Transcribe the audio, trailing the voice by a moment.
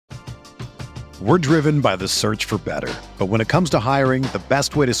We're driven by the search for better. But when it comes to hiring, the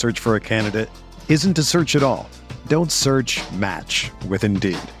best way to search for a candidate isn't to search at all. Don't search, match with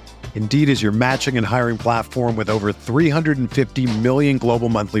Indeed. Indeed is your matching and hiring platform with over 350 million global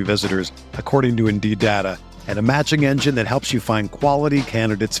monthly visitors, according to Indeed data, and a matching engine that helps you find quality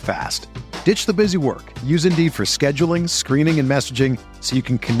candidates fast. Ditch the busy work. Use Indeed for scheduling, screening, and messaging so you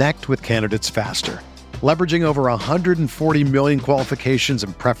can connect with candidates faster. Leveraging over 140 million qualifications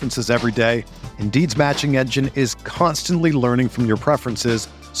and preferences every day, Indeed's matching engine is constantly learning from your preferences,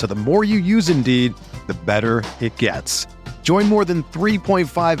 so the more you use Indeed, the better it gets. Join more than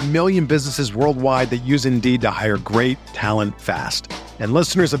 3.5 million businesses worldwide that use Indeed to hire great talent fast. And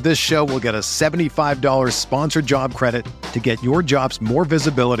listeners of this show will get a $75 sponsored job credit to get your jobs more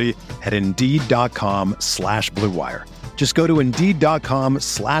visibility at Indeed.com/Blue Wire. Just go to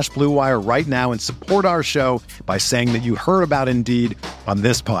Indeed.com/Blue Wire right now and support our show by saying that you heard about Indeed on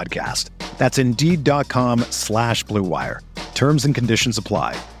this podcast. That's Indeed.com/Blue Wire. Terms and conditions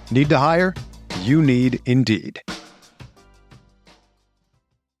apply. Need to hire? You need Indeed.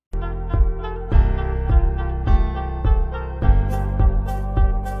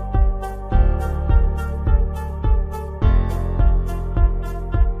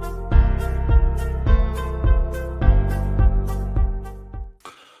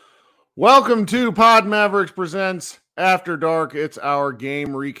 Welcome to Pod Mavericks Presents After Dark. It's our game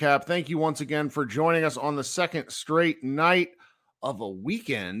recap. Thank you once again for joining us on the second straight night of a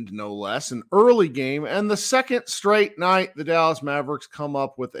weekend, no less, an early game. And the second straight night, the Dallas Mavericks come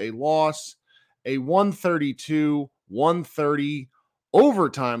up with a loss, a 132-130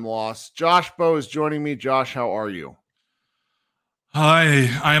 overtime loss. Josh Bowe is joining me. Josh, how are you? I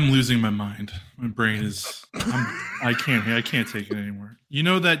am losing my mind. My brain is, I can't take it anymore. You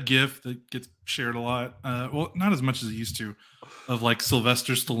know that GIF that gets shared a lot? Well, not as much as it used to, of like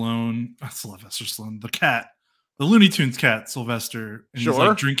Sylvester Stallone, the cat, the Looney Tunes cat, Sylvester, and Sure. He's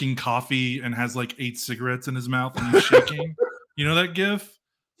like drinking coffee and has like 8 cigarettes in his mouth and he's shaking. You know that GIF?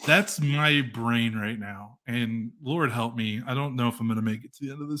 That's my brain right now. And Lord help me, I don't know if I'm going to make it to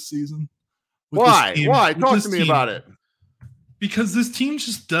the end of this season. Why? Talk to me about it. Because this team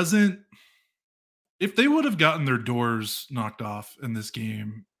just doesn't. If they would have gotten their doors knocked off in this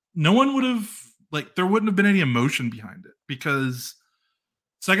game, no one would have, there wouldn't have been any emotion behind it. Because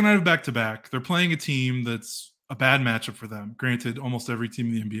second night of back-to-back, they're playing a team that's a bad matchup for them. Granted, almost every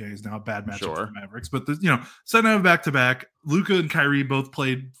team in the NBA is now a bad matchup for the Mavericks. But, second night of back-to-back, Luka and Kyrie both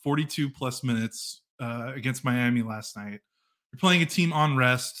played 42-plus minutes against Miami last night. You're playing a team on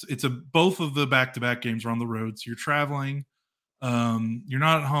rest. Both of the back-to-back games are on the road, so you're traveling. You're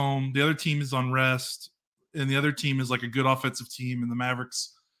not at home. The other team is on rest, and the other team is like a good offensive team. And the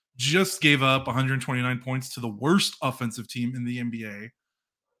Mavericks just gave up 129 points to the worst offensive team in the NBA.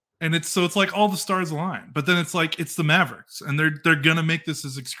 And it's like all the stars align. But then it's the Mavericks, and they're gonna make this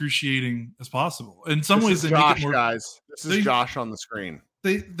as excruciing as possible. In some ways, they make it more. Guys, this is Josh on the screen.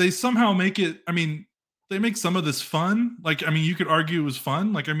 They somehow make it. I mean, they make some of this fun. You could argue it was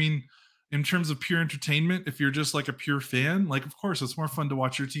fun. In terms of pure entertainment, if you're just like a pure fan, of course, it's more fun to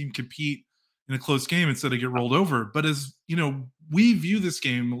watch your team compete in a close game instead of get rolled over. But as we view this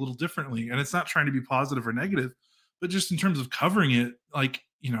game a little differently, and it's not trying to be positive or negative, but just in terms of covering it,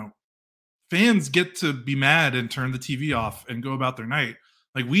 fans get to be mad and turn the TV off and go about their night.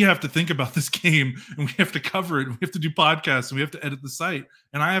 We have to think about this game, and we have to cover it. And we have to do podcasts, and we have to edit the site.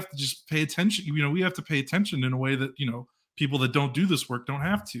 And I have to just pay attention. We have to pay attention in a way that, people that don't do this work don't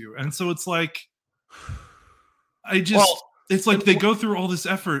have to. And so it's they go through all this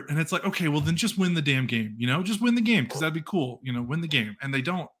effort, and it's okay, well then just win the damn game, just win the game. Cause that'd be cool, win the game. And they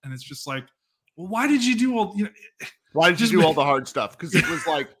don't. And it's just well, why did you do all, why did you do all the hard stuff? Cause it was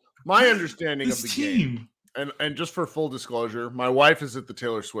my understanding of the team. Game. And just for full disclosure, my wife is at the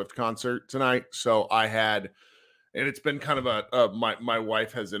Taylor Swift concert tonight. So and it's been kind of my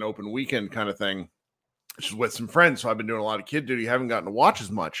wife has an open weekend kind of thing. She's with some friends, so I've been doing a lot of kid duty. Haven't gotten to watch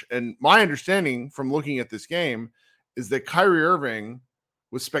as much. And my understanding from looking at this game is that Kyrie Irving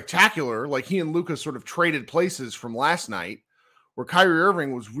was spectacular. He and Luka sort of traded places from last night, where Kyrie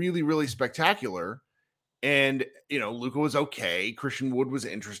Irving was really, really spectacular. And, Luka was okay. Christian Wood was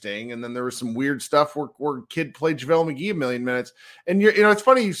interesting. And then there was some weird stuff where kid played JaVale McGee a million minutes. And, it's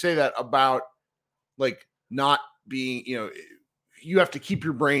funny you say that about, not being, you have to keep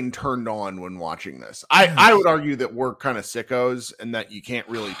your brain turned on when watching this. I would argue that we're kind of sickos and that you can't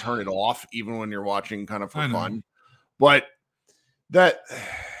really turn it off even when you're watching kind of for fun. But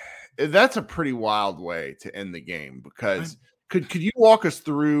that's a pretty wild way to end the game, because could you walk us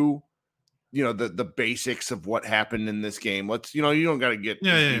through the basics of what happened in this game. Let's, you don't got to get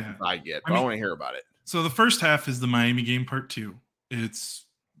as deep as I get, but I want to hear about it. So the first half is the Miami game part 2. It's,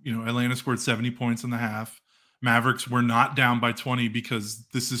 Atlanta scored 70 points in the half. Mavericks were not down by 20 because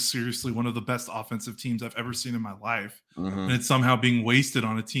this is seriously one of the best offensive teams I've ever seen in my life. Mm-hmm. And it's somehow being wasted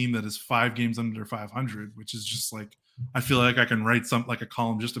on a team that is 5 games under 500, which is just like, I feel like I can write a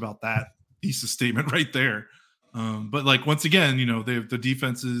column just about that thesis statement right there. But like, once again, the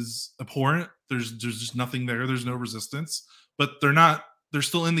defense is abhorrent. There's just nothing there. There's no resistance, but they're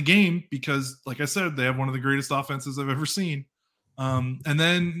still in the game because, like I said, they have one of the greatest offenses I've ever seen. And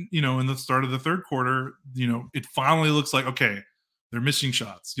then, in the start of the third quarter, it finally looks like, okay, they're missing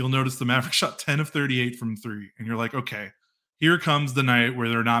shots. You'll notice the Mavericks shot 10 of 38 from 3. And you're like, okay, here comes the night where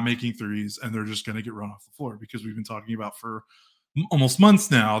they're not making threes and they're just going to get run off the floor, because we've been talking about for almost months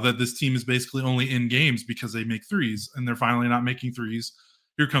now that this team is basically only in games because they make threes, and they're finally not making threes.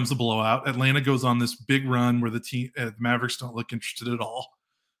 Here comes the blowout. Atlanta goes on this big run where the Mavericks don't look interested at all.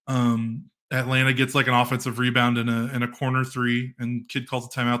 Atlanta gets like an offensive rebound in a corner 3, and Kid calls a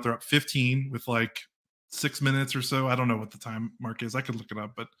timeout. They're up 15 with like 6 minutes or so. I don't know what the time mark is. I could look it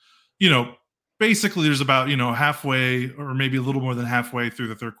up, but basically there's about, halfway or maybe a little more than halfway through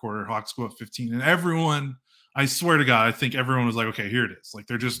the third quarter, Hawks go up 15, and everyone, I swear to God, I think everyone was like, okay, here it is. Like,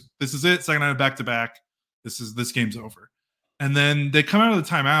 this is it. Second night back to back. This game's over. And then they come out of the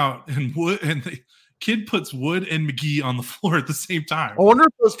timeout, and the Kid puts Wood and McGee on the floor at the same time. I wonder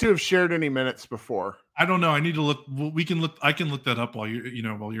if those two have shared any minutes before. I don't know. I need to look. We can look. I can look that up while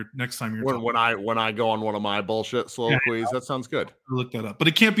you're next time you're when I go on one of my bullshit soliloquies. That sounds good. Look that up, but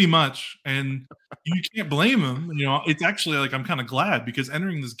it can't be much, and you can't blame him. It's actually like, I'm kind of glad, because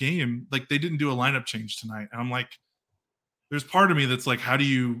entering this game, like, they didn't do a lineup change tonight, and I'm like, there's part of me that's like, how do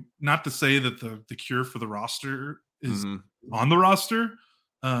you, not to say that the cure for the roster is on the roster,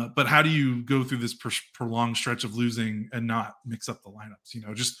 but how do you go through this prolonged stretch of losing and not mix up the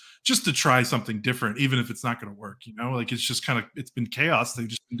lineups? Just to try something different, even if it's not going to work. Like, it's just it's been chaos. They've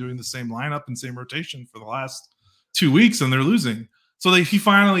just been doing the same lineup and same rotation for the last 2 weeks, and they're losing. So he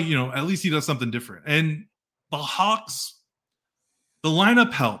finally, at least he does something different. And the Hawks, the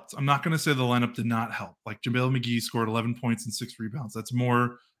lineup helped. I'm not going to say the lineup did not help. Like, JaVale McGee scored 11 points and 6 rebounds. That's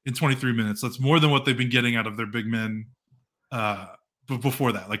more in 23 minutes. That's more than what they've been getting out of their big men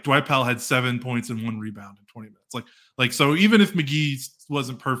before that. Like, Dwight Powell had 7 points and 1 rebound in 20 minutes. Like so even if McGee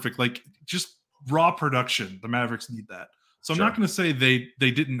wasn't perfect, like, just raw production, the Mavericks need that. So I'm not going to say they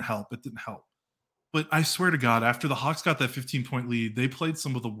didn't help. It didn't help. But I swear to God, after the Hawks got that 15-point lead, they played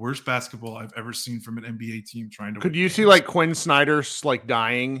some of the worst basketball I've ever seen from an NBA team trying to Could you see, like, Quinn Snyder's, like,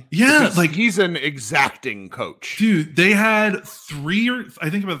 dying? Yeah. Because, like, he's an exacting coach. Dude, they had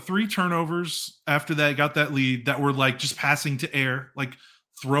about 3 turnovers after that, got that lead, that were, like, just passing to air, like,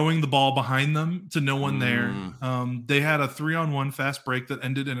 throwing the ball behind them to no one there. They had a 3-on-1 fast break that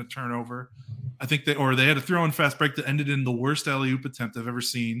ended in a turnover. They had a 3-on-1 fast break that ended in the worst alley-oop attempt I've ever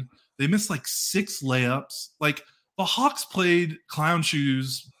seen. They missed like 6 layups. Like, the Hawks played clown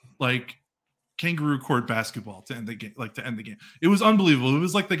shoes, like kangaroo court basketball to end the game. It was unbelievable. It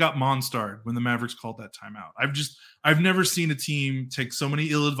was like they got monstered when the Mavericks called that timeout. I've never seen a team take so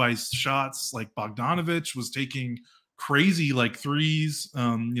many ill-advised shots. Like, Bogdanovich was taking crazy like threes.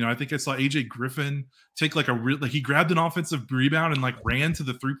 I think I saw AJ Griffin take like he grabbed an offensive rebound and like ran to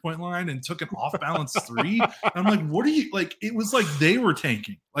the 3-point line and took an off-balance 3. And I'm like, what are you, like, it was like they were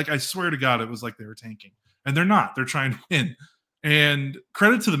tanking. Like, I swear to God, it was like they were tanking. And they're not. They're trying to win. And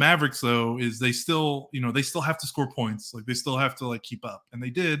credit to the Mavericks, though, is they still have to score points. Like, they still have to like keep up. And they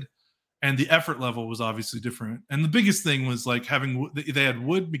did. And the effort level was obviously different. And the biggest thing was like they had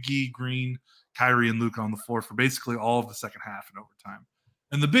Wood, McGee, Green, Kyrie, and Luka on the floor for basically all of the second half and overtime.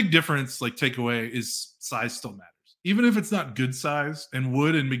 And the big difference, like, takeaway, is size still matters. Even if it's not good size, and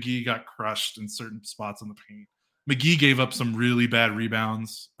Wood and McGee got crushed in certain spots on the paint. McGee gave up some really bad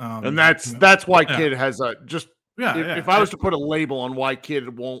rebounds. And that's why Kid has if I was to put a label on why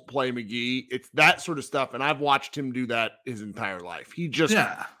Kid won't play McGee, it's that sort of stuff. And I've watched him do that his entire life. He just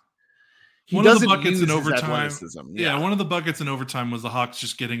one of the buckets in overtime. One of the buckets in overtime was the Hawks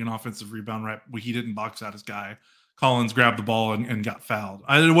just getting an offensive rebound right where he didn't box out his guy. Collins grabbed the ball and got fouled.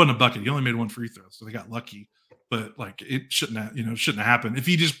 It wasn't a bucket. He only made 1 free throw, so they got lucky. But like, it shouldn't have happened. If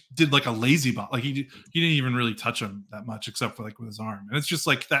he just did like a lazy ball, like he didn't even really touch him that much except for like with his arm. And it's just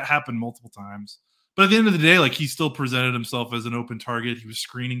like that happened multiple times. But at the end of the day, like, he still presented himself as an open target. He was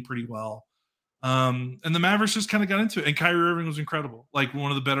screening pretty well. And the Mavericks just kind of got into it. And Kyrie Irving was incredible. Like,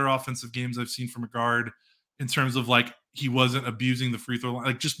 one of the better offensive games I've seen from a guard in terms of like he wasn't abusing the free throw line,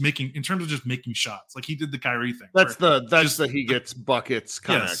 like just making shots. Like he did the Kyrie thing. That's the he gets buckets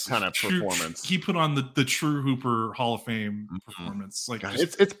kind of performance. He put on the true Hooper Hall of Fame performance. Like God,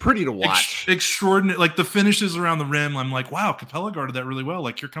 it's pretty to watch. Extraordinary. Like the finishes around the rim. I'm like, wow, Capella guarded that really well.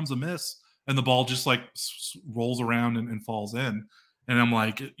 Like here comes a miss, and the ball just like rolls around and falls in. And I'm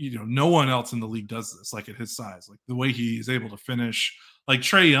like, no one else in the league does this, like at his size, like the way he is able to finish. Like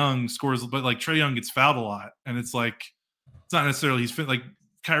Trae Young scores, but like Trae Young gets fouled a lot, and it's like it's not necessarily like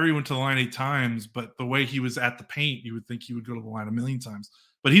Kyrie went to the line 8 times, but the way he was at the paint, you would think he would go to the line a million times.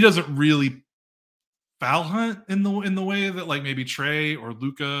 But he doesn't really foul hunt in the way that like maybe Trae or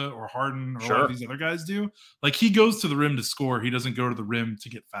Luka or Harden or a lot of these other guys do. Like he goes to the rim to score. He doesn't go to the rim to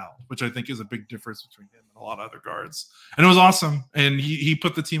get fouled, which I think is a big difference between him and a lot of other guards. And it was awesome. And he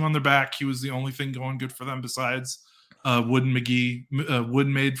put the team on their back. He was the only thing going good for them besides Wood and McGee. Wood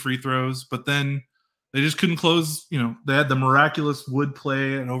made free throws, but then they just couldn't close. They had the miraculous Wood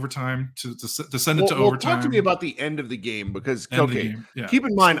play in overtime to send it to overtime. Talk to me about the end of the game because keep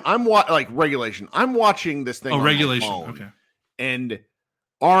in mind I'm regulation. I'm watching this thing. Oh, regulation. Okay. And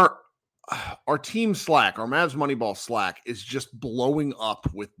our team Slack, our Mavs Moneyball Slack, is just blowing up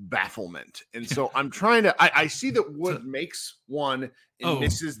with bafflement. And so I'm trying to. I see that Wood makes one and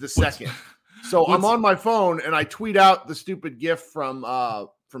misses the second. So I'm on my phone and I tweet out the stupid GIF from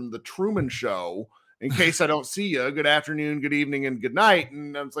the Truman Show. In case I don't see you, good afternoon, good evening, and good night.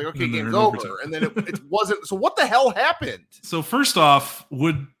 And I was like, okay, game's over. And then it wasn't. So what the hell happened? So first off,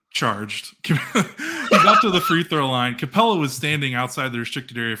 Wood charged. He got to the free throw line. Capella was standing outside the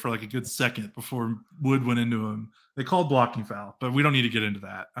restricted area for like a good second before Wood went into him. They called blocking foul, but we don't need to get into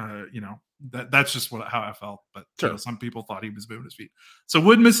that. That's just how I felt. But some people thought he was moving his feet. So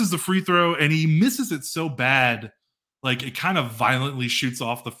Wood misses the free throw, and he misses it so bad. Like it kind of violently shoots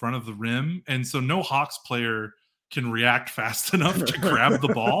off the front of the rim. And so no Hawks player can react fast enough to grab the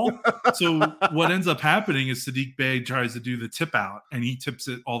ball. So what ends up happening is Saddiq Bey tries to do the tip out and he tips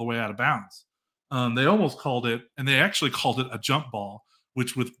it all the way out of bounds. They almost called it, and they actually called it a jump ball,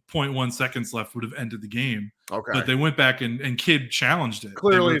 which with 0.1 seconds left would have ended the game. Okay. But they went back and Kidd challenged it.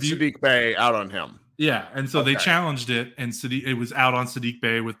 Clearly Saddiq Bey out on him. Yeah. And so they challenged it, and it was out on Saddiq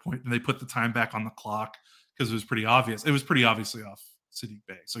Bey and they put the time back on the clock. Because it was pretty obvious. It was pretty obviously off Saddiq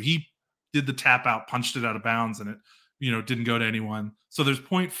Bey. So he did the tap out, punched it out of bounds, and it, didn't go to anyone. So there's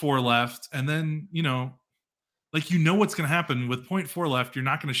 0.4 left. And then, what's going to happen with 0.4 left. You're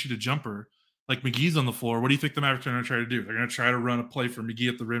not going to shoot a jumper. Like McGee's on the floor. What do you think the Mavericks are going to try to do? They're going to try to run a play for McGee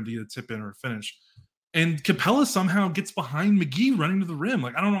at the rim to get a tip in or a finish. And Capella somehow gets behind McGee running to the rim.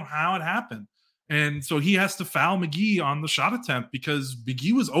 Like, I don't know how it happened. And so he has to foul McGee on the shot attempt because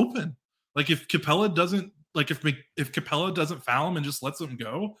McGee was open. Like if Capella doesn't foul him and just lets him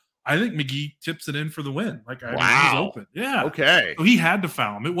go, I think McGee tips it in for the win. Like he was open. Yeah. Okay. So he had to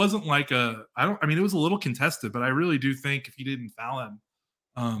foul him. It wasn't like it was a little contested, but I really do think if he didn't foul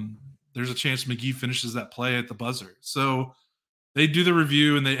him, there's a chance McGee finishes that play at the buzzer. So they do the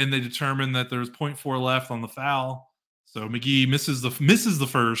review and they determine that there's 0.4 left on the foul. So McGee misses the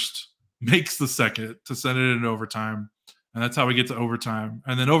first, makes the second to send it into overtime. And that's how we get to overtime.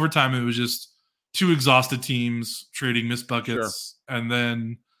 And then overtime, it was just two exhausted teams trading missed buckets. Sure. And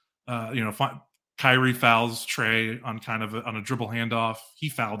then, Kyrie fouls Trae on a dribble handoff. He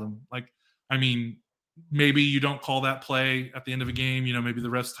fouled him. Maybe you don't call that play at the end of a game. Maybe the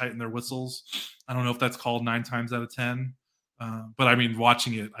refs tighten their whistles. I don't know if that's called 9 times out of 10. But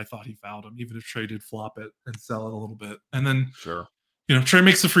watching it, I thought he fouled him, even if Trae did flop it and sell it a little bit. And then, Trae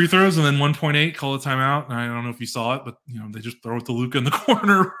makes the free throws, and then 1.8 call a timeout. And I don't know if you saw it, but they just throw it to Luka in the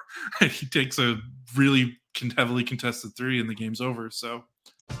corner, and he takes a really heavily contested 3, and the game's over. So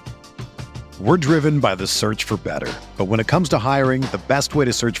we're driven by the search for better, but when it comes to hiring, the best way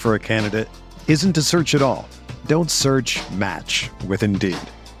to search for a candidate isn't to search at all. Don't search. Match with Indeed.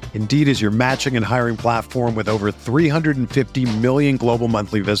 Indeed is your matching and hiring platform with over 350 million global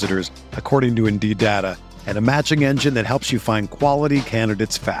monthly visitors, according to Indeed data, and a matching engine that helps you find quality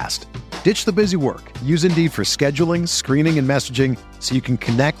candidates fast. Ditch the busy work. Use Indeed for scheduling, screening, and messaging so you can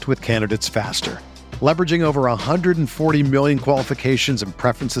connect with candidates faster. Leveraging over 140 million qualifications and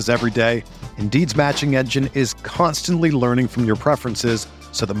preferences every day, Indeed's matching engine is constantly learning from your preferences,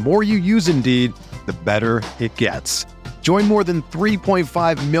 so the more you use Indeed, the better it gets. Join more than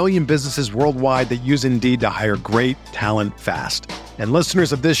 3.5 million businesses worldwide that use Indeed to hire great talent fast. And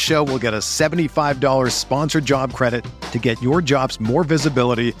listeners of this show will get a $75 sponsored job credit to get your jobs more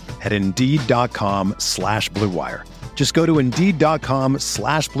visibility at Indeed.com/Blue Wire. Just go to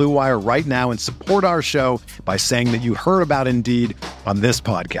Indeed.com/Blue Wire right now and support our show by saying that you heard about Indeed on this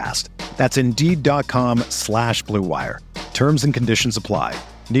podcast. That's Indeed.com/Blue Wire. Terms and conditions apply.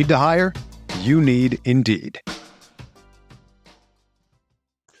 Need to hire? You need Indeed.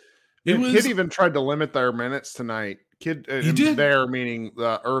 Kid even tried to limit their minutes tonight. Kid, there meaning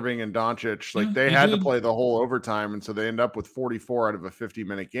Irving and Doncic, like they had to play the whole overtime, and so they end up with 44 out of a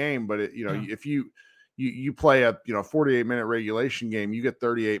 50-minute game. But if you play a 48-minute regulation game, you get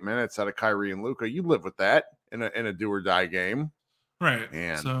 38 minutes out of Kyrie and Luka. You live with that in a do or die game, right?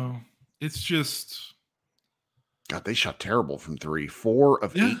 And so it's just. God, they shot terrible from 3, 4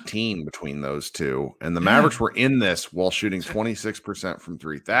 of 18 between those two. And the Mavericks were in this while shooting 26% from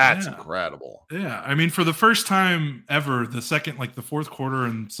 3. That's incredible. Yeah. I mean, for the first time ever, the fourth quarter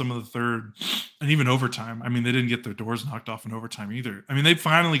and some of the third and even overtime, I mean, they didn't get their doors knocked off in overtime either. I mean, they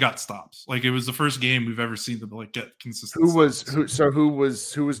finally got stops. Like it was the first game we've ever seen them get consistent. Who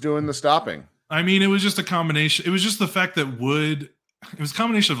was doing the stopping? I mean, it was just a combination. It was just the fact that it was a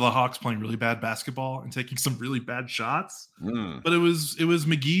combination of the Hawks playing really bad basketball and taking some really bad shots. But it was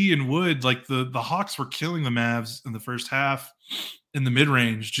McGee and Wood. Like the Hawks were killing the Mavs in the first half in the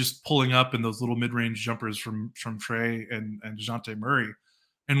mid-range, just pulling up in those little mid-range jumpers from Trey and DeJounte Murray.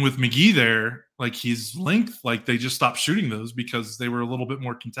 And with McGee there, like his length, like they just stopped shooting those because they were a little bit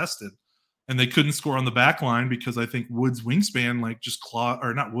more contested. And they couldn't score on the back line because I think Wood's wingspan, like just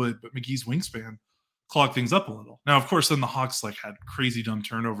not Wood, but McGee's wingspan clog things up a little. Now, of course, then the Hawks had crazy dumb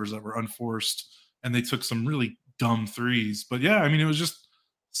turnovers that were unforced, and they took some really dumb threes. But yeah, I mean, it was just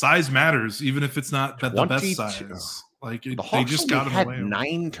size matters, even if it's not the best size. They just got them away.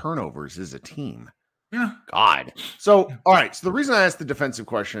 9 turnovers as a team. Yeah. God. So, all right. So the reason I asked the defensive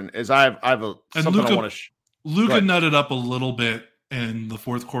question is I have something I want to. Luka nutted up a little bit in the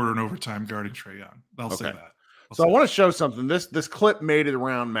fourth quarter and overtime guarding Trae Young. I'll say that. So I want to show something. This clip made it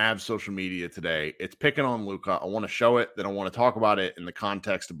around Mavs social media today. It's picking on Luka. I want to show it. Then I want to talk about it in the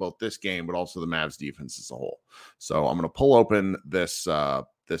context of both this game, but also the Mavs defense as a whole. So I'm going to pull open this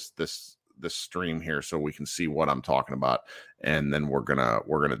stream here so we can see what I'm talking about, and then we're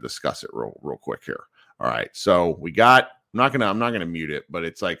gonna discuss it real quick here. All right. So we got. I'm not gonna mute it, but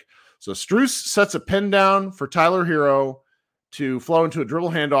it's like so. Strus sets a pin down for Tyler Hero to flow into a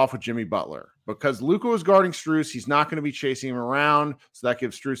dribble handoff with Jimmy Butler. Because Luka was guarding Strus, he's not going to be chasing him around, so that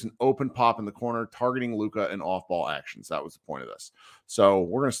gives Strus an open pop in the corner, targeting Luka in off-ball actions. That was the point of this. So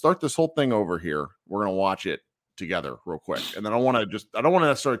we're going to start this whole thing over here. We're going to watch it together real quick. And then I don't want to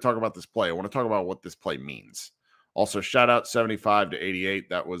necessarily talk about this play. I want to talk about what this play means. Also, shout out 75-88.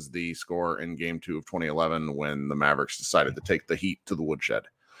 That was the score in Game 2 of 2011 when the Mavericks decided to take the Heat to the woodshed.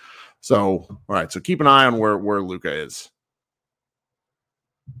 So, all right. So keep an eye on where Luka is.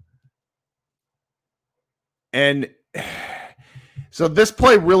 And so this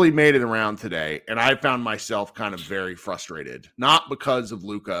play really made it around today, and I found myself kind of very frustrated, not because of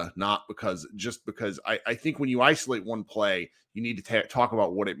Luka, just because I think when you isolate one play, you need to talk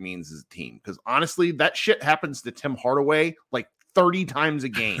about what it means as a team. Because honestly, that shit happens to Tim Hardaway like 30 times a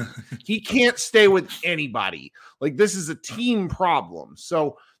game. He can't stay with anybody. Like, this is a team problem.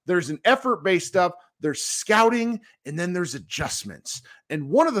 So there's an effort-based stuff. There's scouting, and then there's adjustments. And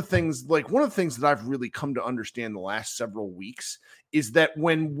one of the things that I've really come to understand the last several weeks is that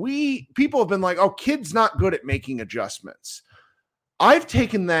when people have been like, oh, Kid's not good at making adjustments. I've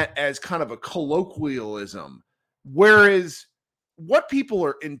taken that as kind of a colloquialism, whereas what people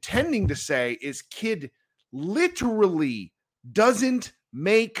are intending to say is Kid literally doesn't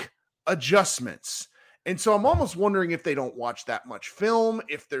make adjustments. And so I'm almost wondering if they don't watch that much film,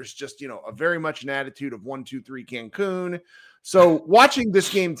 if there's just, a very much an attitude of 1, 2, 3 Cancun. So watching this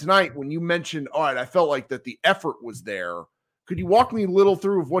game tonight, when you mentioned, all right, I felt like that the effort was there. Could you walk me a little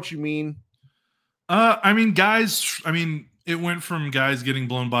through of what you mean? It went from guys getting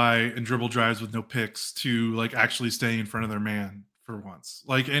blown by and dribble drives with no picks to actually staying in front of their man for once.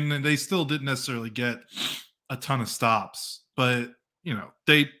 And they still didn't necessarily get a ton of stops, but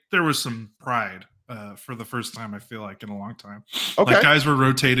there was some pride. For the first time, I feel like in a long time. Okay. Guys were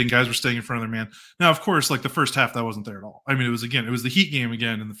rotating, guys were staying in front of their man. Now, of course, the first half, that wasn't there at all. I mean, it was the Heat game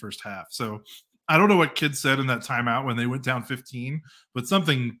again in the first half. So I don't know what Kid said in that timeout when they went down 15, but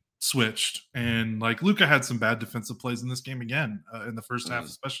something switched. And Luka had some bad defensive plays in this game again, in the first half,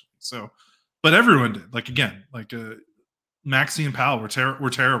 especially. So, but everyone did. Maxey and Powell were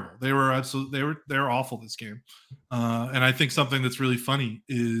terrible. They were awful this game. And I think something that's really funny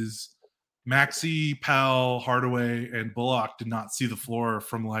is Maxey, Powell, Hardaway, and Bullock did not see the floor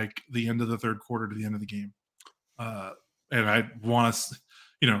from the end of the third quarter to the end of the game. And I want to,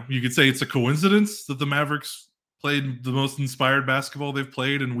 you could say it's a coincidence that the Mavericks played the most inspired basketball they've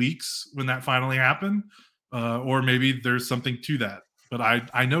played in weeks when that finally happened. Or maybe there's something to that. but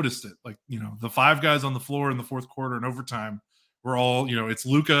I noticed it. Like, the 5 guys on the floor in the fourth quarter and overtime were all, it's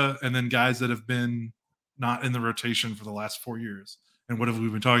Luka and then guys that have been not in the rotation for the last 4 years. And what have we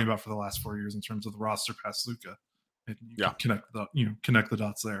been talking about for the last 4 years in terms of the roster past Luka? And you can connect the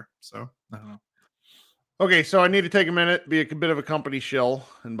dots there. So I don't know. Okay, so I need to take a minute, be a bit of a company shill,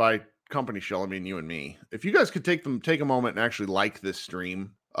 and by company shill, I mean you and me. If you guys could take a moment and actually like this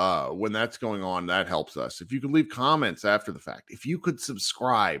stream, when that's going on, that helps us. If you could leave comments after the fact, if you could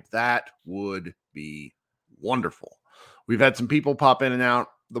subscribe, that would be wonderful. We've had some people pop in and out.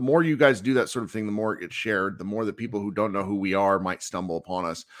 The more you guys do that sort of thing, the more it gets shared, the more that people who don't know who we are might stumble upon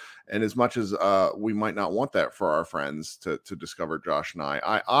us. And as much as we might not want that for our friends to discover Josh and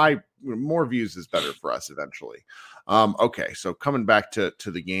I more views is better for us eventually. Okay, so coming back to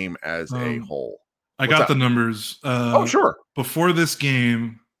the game as a whole. I got the numbers. Sure. Before this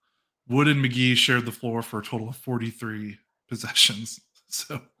game, Wood and McGee shared the floor for a total of 43 possessions.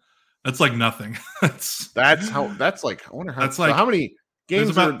 So that's like nothing. That's like, I wonder how, that's like, so how many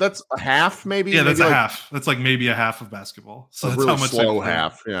games that's a half, maybe? Yeah, that's maybe a half. That's like maybe a half of basketball. So that's really how much slow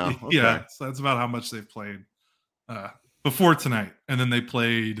half. Yeah. Okay. Yeah. So that's about how much they've played before tonight. And then they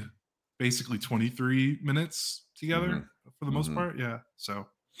played basically 23 minutes together for the most part. Yeah. So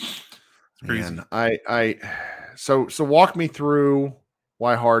it's crazy. Man, so walk me through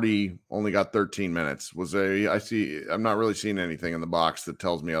why Hardy only got 13 minutes. I'm not really seeing anything in the box that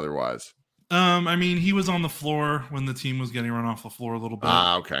tells me otherwise. I mean, he was on the floor when the team was getting run off the floor a little bit.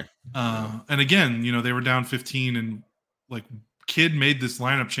 Okay. And again, they were down 15 and like Kidd made this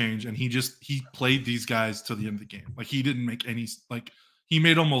lineup change and he played these guys to the end of the game. Like he didn't make he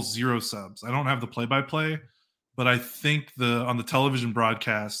made almost 0 subs. I don't have the play-by-play, but I think on the television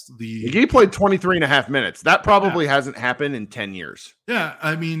broadcast, he played 23 and a half minutes. That probably hasn't happened in 10 years. Yeah.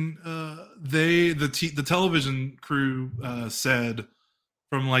 I mean, the television crew said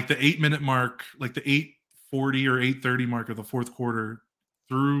from like the 8-minute mark, like the 8:40 or 8:30 mark of the fourth quarter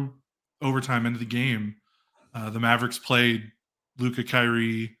through overtime into the game, the Mavericks played Luka,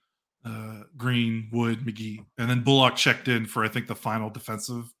 Kyrie, Green, Wood, McGee, and then Bullock checked in for I think the final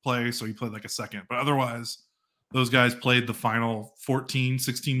defensive play, so he played like a second. But otherwise, those guys played the final 14,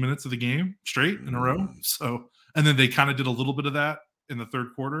 16 minutes of the game straight in a row. So, and then they kind of did a little bit of that in the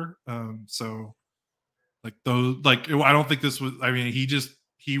third quarter. So, like those, like I don't think this was. I mean,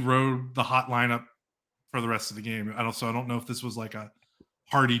 he rode the hot lineup for the rest of the game. I don't know if this was like a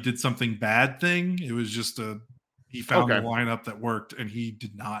Hardy did something bad thing. It was just he found the lineup that worked and he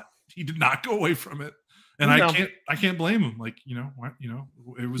did not go away from it. And I can't blame him. Like,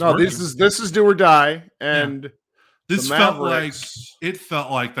 it was working. This is do or die. And this felt like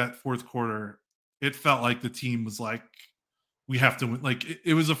that fourth quarter. It felt like the team was like, we have to win. Like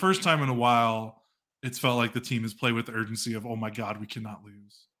it was the first time in a while it's felt like the team has played with the urgency of, oh my God, we cannot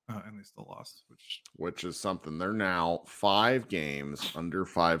lose. And they still lost. Which is something. They're now 5 games under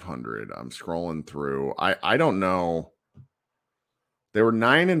 500. I'm scrolling through. I don't know. They were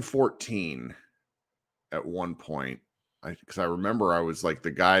 9-14 at one point. Because I remember I was like the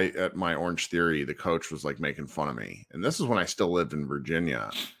guy at my Orange Theory, the coach was like making fun of me. And this is when I still lived in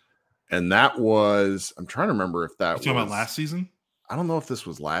Virginia. And that was, I'm trying to remember if that was. You talking about last season? I don't know if this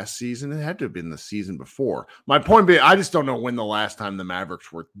was last season. It had to have been the season before. My point being, I just don't know when the last time the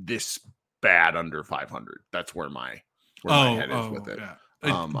Mavericks were this bad under 500. That's where my head is with it. Yeah.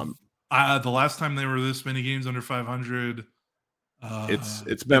 The last time they were this many games under 500,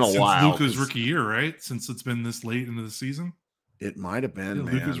 it's been a while. Luka's rookie year, right? Since it's been this late into the season. It might have been,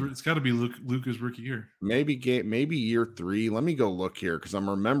 man. It's got to be Luka's rookie year. Maybe year 3. Let me go look here because I'm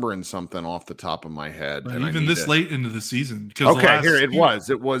remembering something off the top of my head. And even this late into the season. Here it was.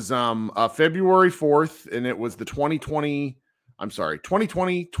 It was February 4th, and it was the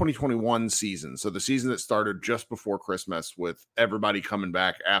 2020-2021 season. So the season that started just before Christmas with everybody coming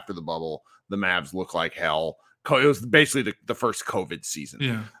back after the bubble. The Mavs look like hell. It was basically the first COVID season.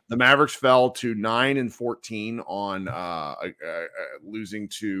 Yeah. The Mavericks fell to 9-14 on losing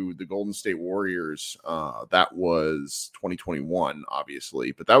to the Golden State Warriors. That was 2021,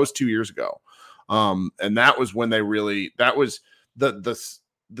 obviously, but that was 2 years ago. And that was when they that was the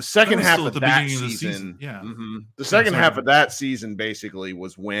second half of that season. Yeah. Mm-hmm. The second half of that season basically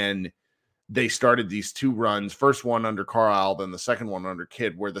was when they started these 2 runs, first one under Carlisle, then the second one under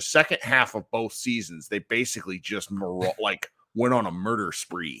Kidd, where the second half of both seasons, they basically just went on a murder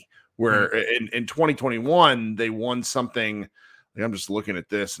spree, where in 2021, they won something Like, I'm just looking at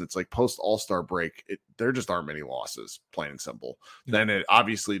this, and it's like post All-Star break, there just aren't many losses, plain and simple. Yeah. Then it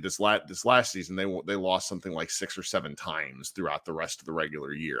obviously this last season they lost something like 6 or 7 times throughout the rest of the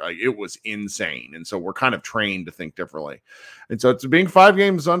regular year. Like, it was insane, and so we're kind of trained to think differently. And so it's being 5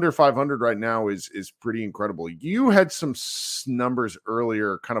 games under 500 right now is pretty incredible. You had some numbers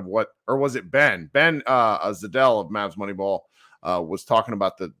earlier, kind of what, or was it Ben Zadell of Mavs Moneyball? Was talking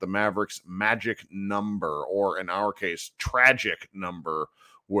about the Mavericks' magic number, or in our case, tragic number,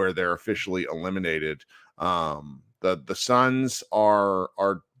 where they're officially eliminated. The Suns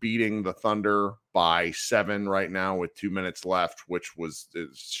are beating the Thunder by 7 right now with 2 minutes left, which was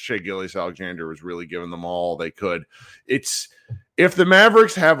Shai Gilgeous-Alexander was really giving them all they could. It's, if the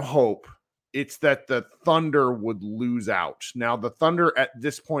Mavericks have hope, it's that the Thunder would lose out. Now, the Thunder at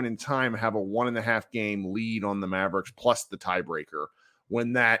this point in time have a 1.5 game lead on the Mavericks plus the tiebreaker.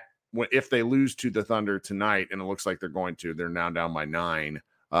 If they lose to the Thunder tonight, and it looks like they're going to, they're now down by 9.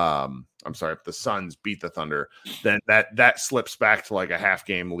 I'm sorry, if the Suns beat the Thunder, then that slips back to like a 1/2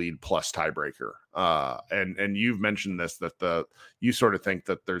 game lead plus tiebreaker. And you've mentioned this, that you sort of think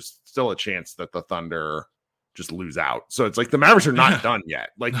that there's still a chance that the Thunder just lose out. So it's like the Mavericks are not done yet.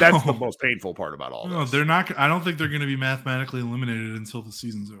 Like, that's the most painful part about all this. No, they're not. I don't think they're going to be mathematically eliminated until the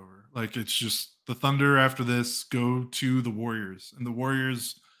season's over. Like, it's just the Thunder after this go to the Warriors, and the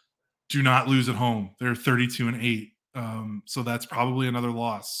Warriors do not lose at home. They're 32-8. So that's probably another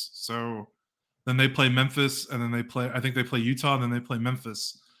loss. So then they play Memphis, and then I think they play Utah, and then they play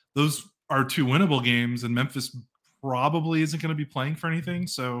Memphis. Those are 2 winnable games, and Memphis probably isn't going to be playing for anything.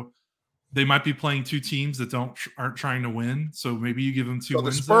 So they might be playing 2 teams that aren't trying to win. So maybe you give them 2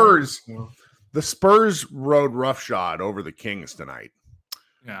 wins. The Spurs rode roughshod over the Kings tonight.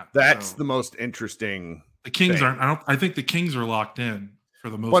 Yeah, that's the most interesting. The Kings thing. I think the Kings are locked in for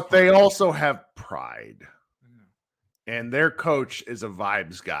the most. But part. They also have pride, and their coach is a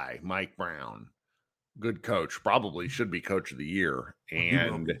vibes guy, Mike Brown. Good coach, probably should be coach of the year.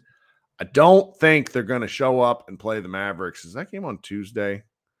 And I don't think they're going to show up and play the Mavericks. Is that game on Tuesday?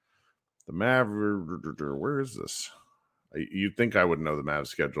 The Mavericks, where is this? You'd think I would know the Mavs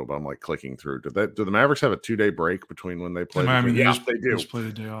schedule, but I'm like clicking through. Do the Mavericks have a 2-day break between when they play? Yeah, they do. Just play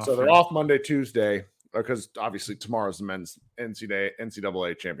the day off. So they're off Monday, Tuesday, because obviously tomorrow's the men's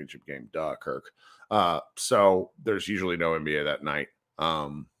NCAA championship game. Duh, Kirk. So there's usually no NBA that night,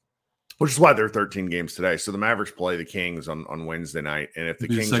 which is why there are 13 games today. So the Mavericks play the Kings on Wednesday night, and if the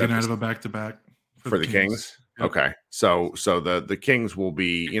Kings second night of a back-to-back for the Kings. Yep. Okay. So the Kings will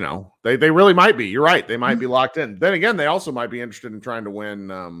be, they really might be. You're right. They might be locked in. Then again, they also might be interested in trying to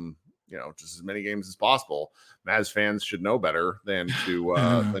win, just as many games as possible. Mavs fans should know better than to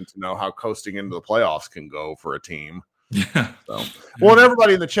know how coasting into the playoffs can go for a team. Yeah. So, well, and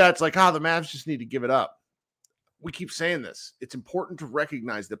everybody in the chat's like, the Mavs just need to give it up. We keep saying this. It's important to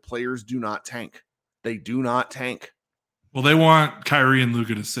recognize that players do not tank. They do not tank. Well, they want Kyrie and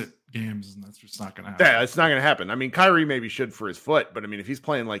Luka to sit games, and that's just not going to happen. Yeah, it's not going to happen. I mean, Kyrie maybe should for his foot, but I mean, if he's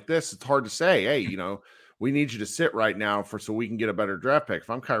playing like this, it's hard to say, hey, we need you to sit right now so we can get a better draft pick. If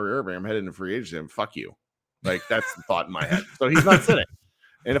I'm Kyrie Irving, I'm headed into free agency, and fuck you. Like, that's the thought in my head. So he's not sitting.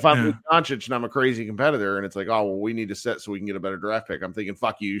 And if I'm Luka Doncic and I'm a crazy competitor, and it's like, we need to sit so we can get a better draft pick, I'm thinking,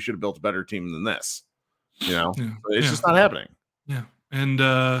 fuck you. You should have built a better team than this. It's just not happening. Yeah, and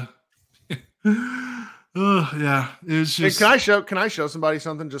it's just. Hey, can I show somebody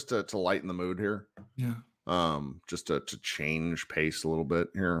something just to lighten the mood here? Yeah. Just to change pace a little bit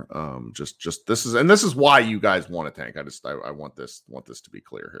here. Just this is why you guys want to tank. I want this to be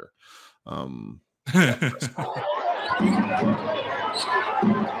clear here.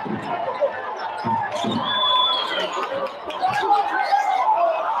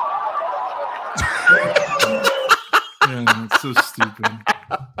 Yeah, it's so stupid.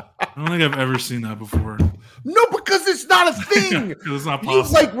 I don't think I've ever seen that before. No, because it's not a thing. It's not possible.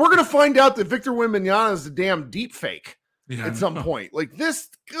 It's like, we're going to find out that Victor Wembanyama is a damn deep fake at some point. Like this,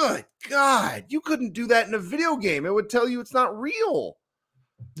 good God, you couldn't do that in a video game. It would tell you it's not real.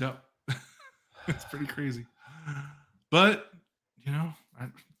 Yep. It's pretty crazy. But,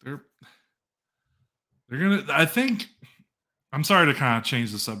 they're going to, I think, I'm sorry to kind of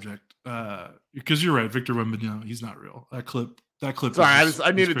change the subject because you're right. Victor Wembanyama, he's not real. That clip. Sorry,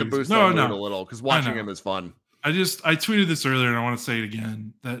 I needed to boost that mood a little because watching him is fun. I tweeted this earlier and I want to say it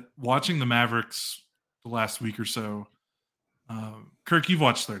again, that watching the Mavericks the last week or so, Kirk, you've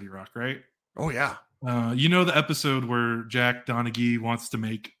watched 30 Rock, right? Oh, yeah. The episode where Jack Donaghy wants to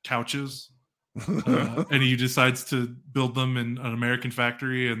make couches and he decides to build them in an American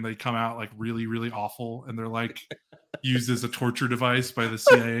factory and they come out like really, really awful. And they're like used as a torture device by the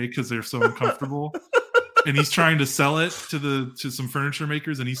CIA because they're so uncomfortable. and he's trying to sell it to some furniture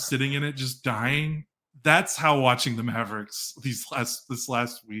makers, and he's sitting in it just dying. That's how watching the Mavericks this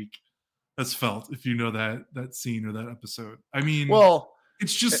last week has felt. If you know that scene or that episode, I mean, well,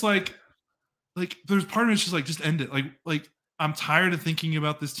 it's just like there's part of me that's just like, just end it. Like I'm tired of thinking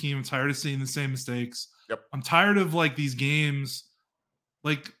about this team. I'm tired of seeing the same mistakes. Yep. I'm tired of like these games,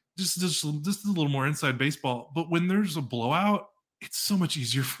 like just a little more inside baseball. But when there's a blowout, it's so much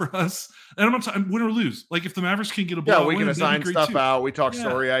easier for us. And I'm not talking win or lose. Like if the Mavericks can get a blowout, we can assign stuff out. We talk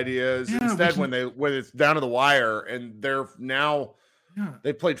story ideas. Instead, when it's down to the wire, and they're now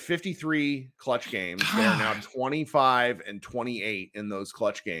they played 53 clutch games. They are now 25-28 in those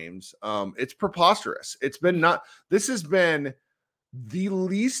clutch games. It's preposterous. This has been the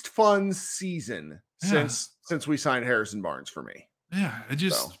least fun season since we signed Harrison Barnes for me. Yeah, it's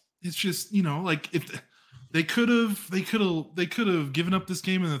just, like if they could have given up this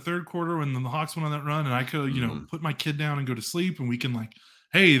game in the third quarter when the Hawks went on that run, and I could have, put my kid down and go to sleep, and we can like,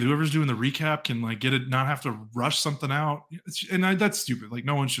 hey, whoever's doing the recap can like get it, not have to rush something out. That's stupid. Like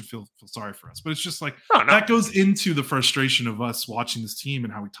no one should feel sorry for us, but it's just like that goes into the frustration of us watching this team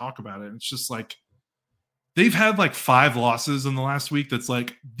and how we talk about it. And it's just like they've had like 5 losses in the last week. That's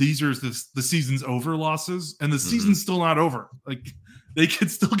like these are the season's over losses, and the season's still not over. Like they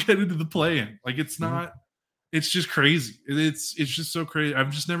could still get into the play-in. Like it's not. It's just crazy. It's just so crazy.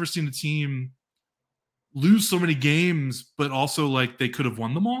 I've just never seen a team lose so many games, but also like they could have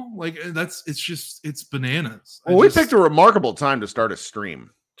won them all. Like it's bananas. Well, we picked a remarkable time to start a stream.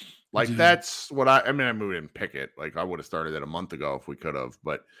 Like that's what I mean, we didn't pick it. Like I would have started it a month ago if we could have,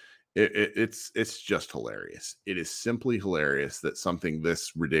 but it's just hilarious. It is simply hilarious that something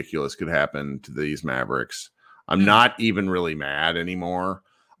this ridiculous could happen to these Mavericks. I'm not even really mad anymore.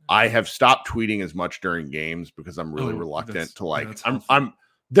 I have stopped tweeting as much during games because I'm really reluctant to like.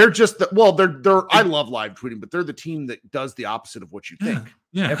 They're just they're. I love live tweeting, but they're the team that does the opposite of what you think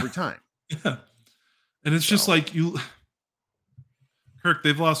every time. Yeah, and it's just like Kirk.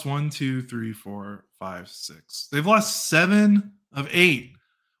 They've lost 1, 2, 3, 4, 5, 6. They've lost 7 of 8.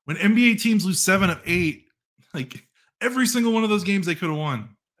 When NBA teams lose 7 of 8, like every single one of those games they could have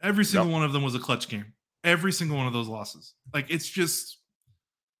won. Every single one of them was a clutch game. Every single one of those losses. Like it's just.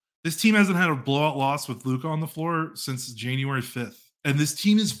 This team hasn't had a blowout loss with Luka on the floor since January 5th. And this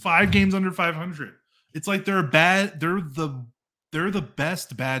team is 5 games under 500. It's like they're the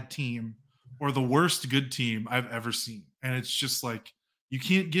best bad team or the worst good team I've ever seen. And it's just like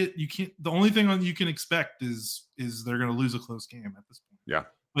the only thing you can expect is they're going to lose a close game at this point. Yeah.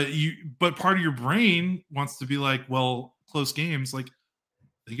 But part of your brain wants to be like, well, close games, like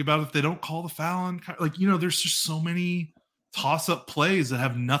think about if they don't call the foul and like, there's just so many toss-up plays that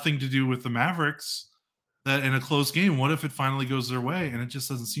have nothing to do with the Mavericks that in a close game, what if it finally goes their way? And it just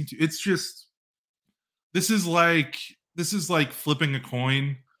doesn't seem to. It's just this is like flipping a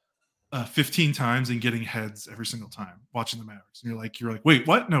coin 15 times and getting heads every single time watching the Mavericks. And you're like, wait,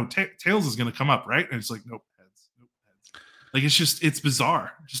 what? No, tails is going to come up, right? And it's like, nope, heads. Like it's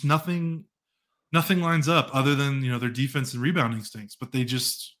bizarre. Just nothing lines up other than their defense and rebounding stinks, but they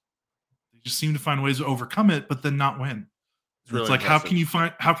just seem to find ways to overcome it, but then not win. It's like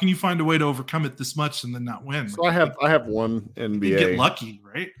impressive. how can you find a way to overcome it this much and then not win? So I have one NBA. Get lucky,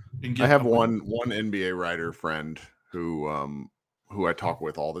 right? I have one NBA writer friend who I talk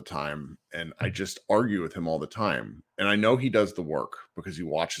with all the time, and I just argue with him all the time. And I know he does the work because he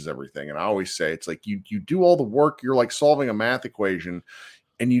watches everything. And I always say it's like you do all the work. You're like solving a math equation,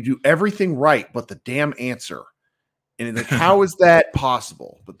 and you do everything right, but the damn answer. And like, how is that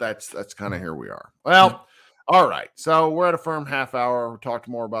possible? But that's kind of here we are. Well. Yeah. All right, so we're at a firm half hour. We talked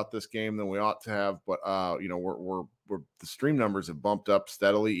more about this game than we ought to have, but we're the stream numbers have bumped up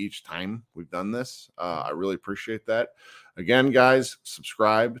steadily each time we've done this. I really appreciate that. Again, guys,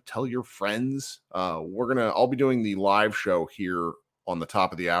 subscribe, tell your friends. I'll be doing the live show here on the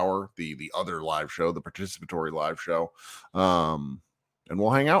top of the hour, the other live show, the participatory live show, and we'll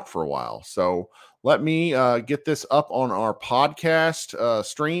hang out for a while. So. Let me get this up on our podcast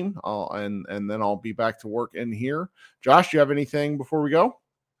stream, and then I'll be back to work in here. Josh, do you have anything before we go?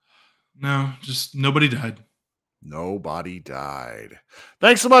 No, just nobody died. Nobody died.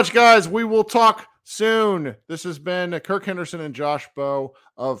 Thanks so much, guys. We will talk soon. This has been Kirk Henderson and Josh Bowe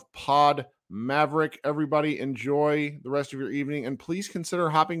of Pod Maverick. Everybody enjoy the rest of your evening, and please consider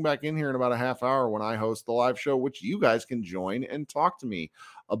hopping back in here in about a half hour when I host the live show, which you guys can join and talk to me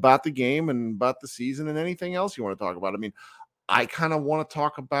about the game and about the season and anything else you want to talk about. I mean, I kind of want to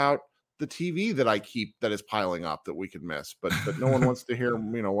talk about the TV that I keep that is piling up that we could miss, but no one wants to hear,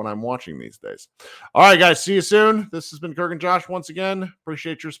 when I'm watching these days. All right, guys, see you soon. This has been Kirk and Josh once again.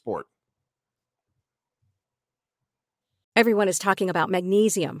 Appreciate your support. Everyone is talking about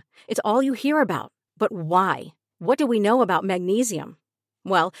magnesium. It's all you hear about. But why? What do we know about magnesium?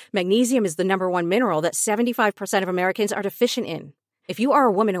 Well, magnesium is the number one mineral that 75% of Americans are deficient in. If you are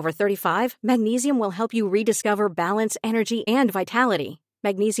a woman over 35, magnesium will help you rediscover balance, energy, and vitality.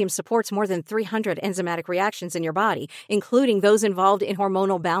 Magnesium supports more than 300 enzymatic reactions in your body, including those involved in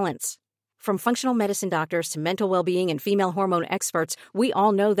hormonal balance. From functional medicine doctors to mental well-being and female hormone experts, we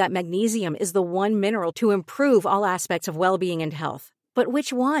all know that magnesium is the one mineral to improve all aspects of well-being and health. But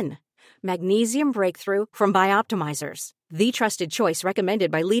which one? Magnesium Breakthrough from Bioptimizers, the trusted choice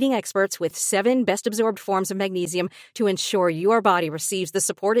recommended by leading experts with 7 best-absorbed forms of magnesium to ensure your body receives the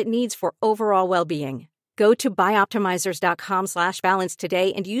support it needs for overall well-being. Go to bioptimizers.com/balance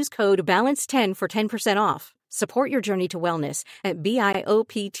today and use code BALANCE10 for 10% off. Support your journey to wellness at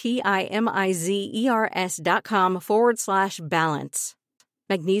bioptimizers.com/balance.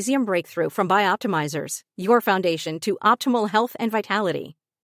 Magnesium Breakthrough from Bioptimizers, your foundation to optimal health and vitality.